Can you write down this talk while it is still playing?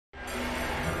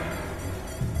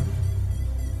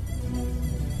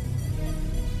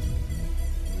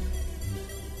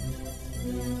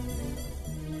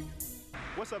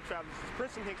What's up, travelers? This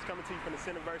is Prinston Hicks coming to you from the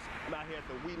Centerverse. I'm out here at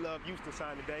the We Love Houston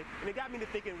sign today, and it got me to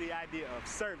thinking of the idea of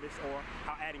service, or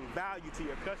how adding value to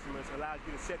your customers allows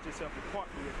you to set yourself apart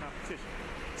from your competition.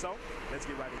 So let's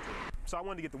get right into it. So I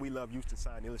wanted to get the We Love Houston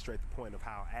sign to illustrate the point of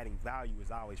how adding value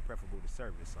is always preferable to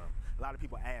service. A lot of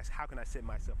people ask, how can I set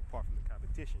myself apart from the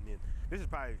competition? And this is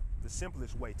probably the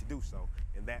simplest way to do so,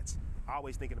 and that's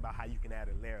always thinking about how you can add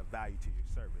a layer of value to your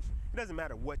service. It doesn't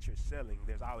matter what you're selling,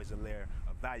 there's always a layer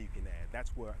of value you can add.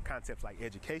 That's where concepts like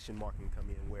education marketing come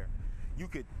in, where you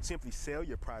could simply sell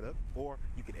your product, or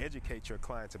you could educate your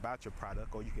clients about your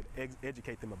product, or you could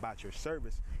educate them about your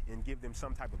service and give them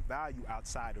some type of value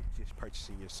outside of just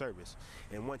purchasing your service.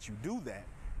 And once you do that,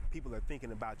 people are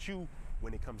thinking about you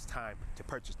when it comes time to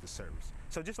purchase the service.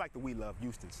 So just like the We Love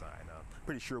Houston sign, I'm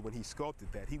pretty sure when he sculpted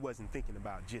that, he wasn't thinking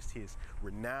about just his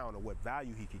renown or what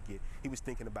value he could get. He was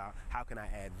thinking about, how can I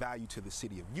add value to the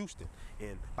city of Houston?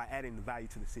 And by adding the value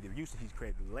to the city of Houston, he's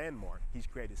created a landmark. He's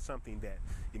created something that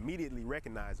immediately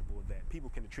recognizable that people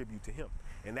can attribute to him.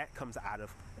 And that comes out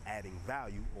of adding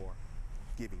value or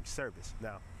giving service.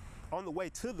 Now, on the way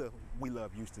to the We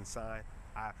Love Houston sign,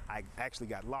 I actually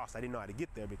got lost. I didn't know how to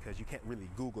get there because you can't really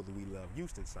Google the We Love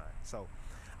Houston sign. So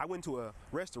I went to a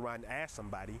restaurant and asked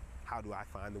somebody, how do I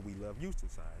find the We Love Houston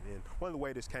sign? And one of the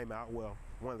waiters came out, well,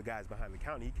 one of the guys behind the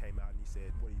counter, he came out and he said,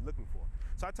 what are you looking for?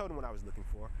 So I told him what I was looking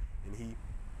for, and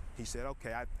he said,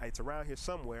 okay, it's around here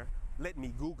somewhere, let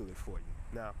me Google it for you.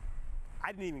 Now,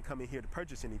 I didn't even come in here to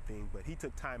purchase anything, but he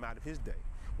took time out of his day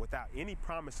without any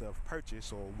promise of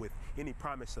purchase or with any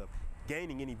promise of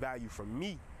gaining any value from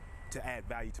me to add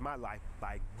value to my life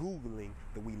by Googling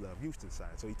the We Love Houston sign.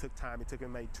 So he took time, it took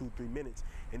him maybe 2-3 minutes,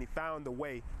 and he found a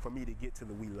way for me to get to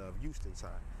the We Love Houston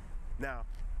sign. Now,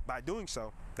 by doing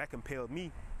so, that compelled me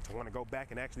to want to go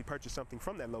back and actually purchase something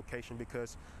from that location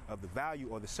because of the value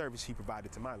or the service he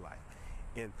provided to my life.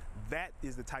 And that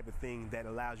is the type of thing that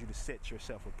allows you to set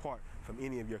yourself apart from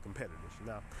any of your competitors.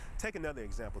 Now, take another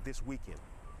example. This weekend,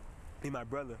 me and my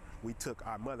brother, we took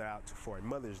our mother out for a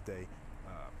Mother's Day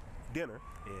dinner,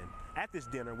 and at this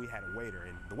dinner we had a waiter,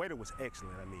 and the waiter was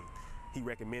excellent. I mean, he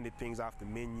recommended things off the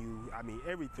menu. I mean,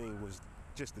 everything was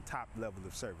just the top level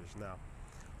of service. Now,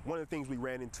 one of the things we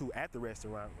ran into at the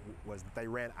restaurant was that they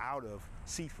ran out of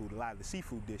seafood. A lot of the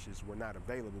seafood dishes were not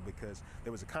available because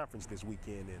there was a conference this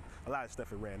weekend and a lot of stuff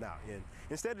had ran out. And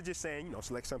instead of just saying,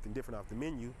 select something different off the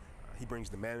menu, he brings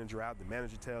the manager out. The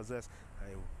manager tells us,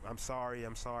 hey, I'm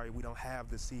sorry, we don't have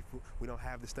the seafood, we don't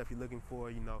have the stuff you're looking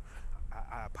for,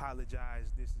 I apologize,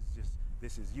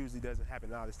 this usually doesn't happen,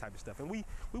 and all this type of stuff. And we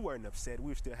weren't upset,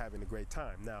 we were still having a great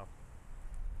time. Now,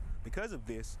 because of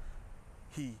this,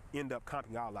 he ended up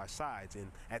comping all our sides,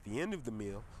 and at the end of the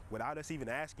meal, without us even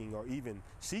asking or even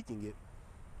seeking it,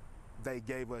 they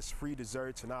gave us free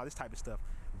desserts and all this type of stuff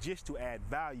just to add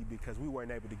value because we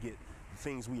weren't able to get the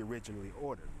things we originally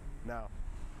ordered. Now,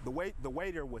 the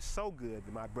waiter was so good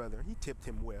that my brother, he tipped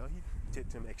him well, he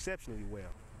tipped him exceptionally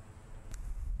well.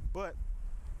 But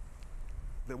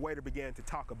the waiter began to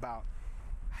talk about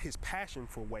his passion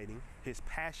for waiting, his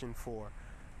passion for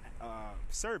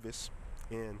service,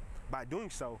 and by doing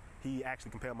so, he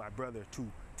actually compelled my brother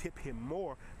to tip him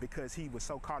more because he was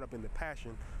so caught up in the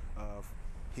passion of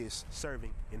his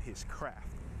serving and his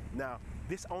craft. Now,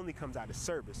 this only comes out of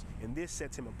service, and this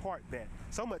sets him apart, that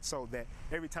so much so that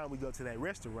every time we go to that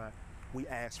restaurant, we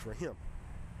ask for him.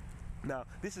 Now,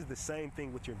 this is the same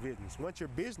thing with your business. Once your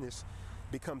business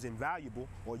becomes invaluable,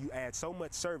 or you add so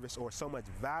much service or so much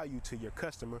value to your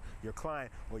customer, your client,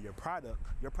 or your product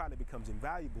becomes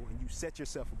invaluable, and you set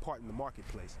yourself apart in the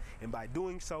marketplace. And by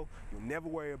doing so, you'll never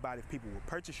worry about if people will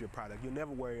purchase your product. You'll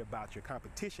never worry about your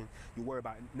competition. You'll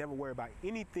never worry about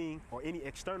anything or any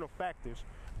external factors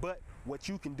but what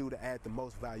you can do to add the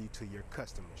most value to your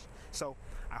customers. So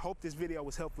I hope this video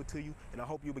was helpful to you, and I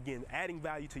hope you begin adding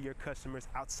value to your customers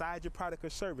outside your product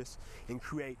or service and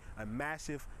create a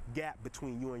massive gap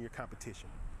between you and your competition.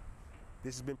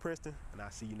 This has been Prinston, and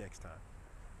I'll see you next time.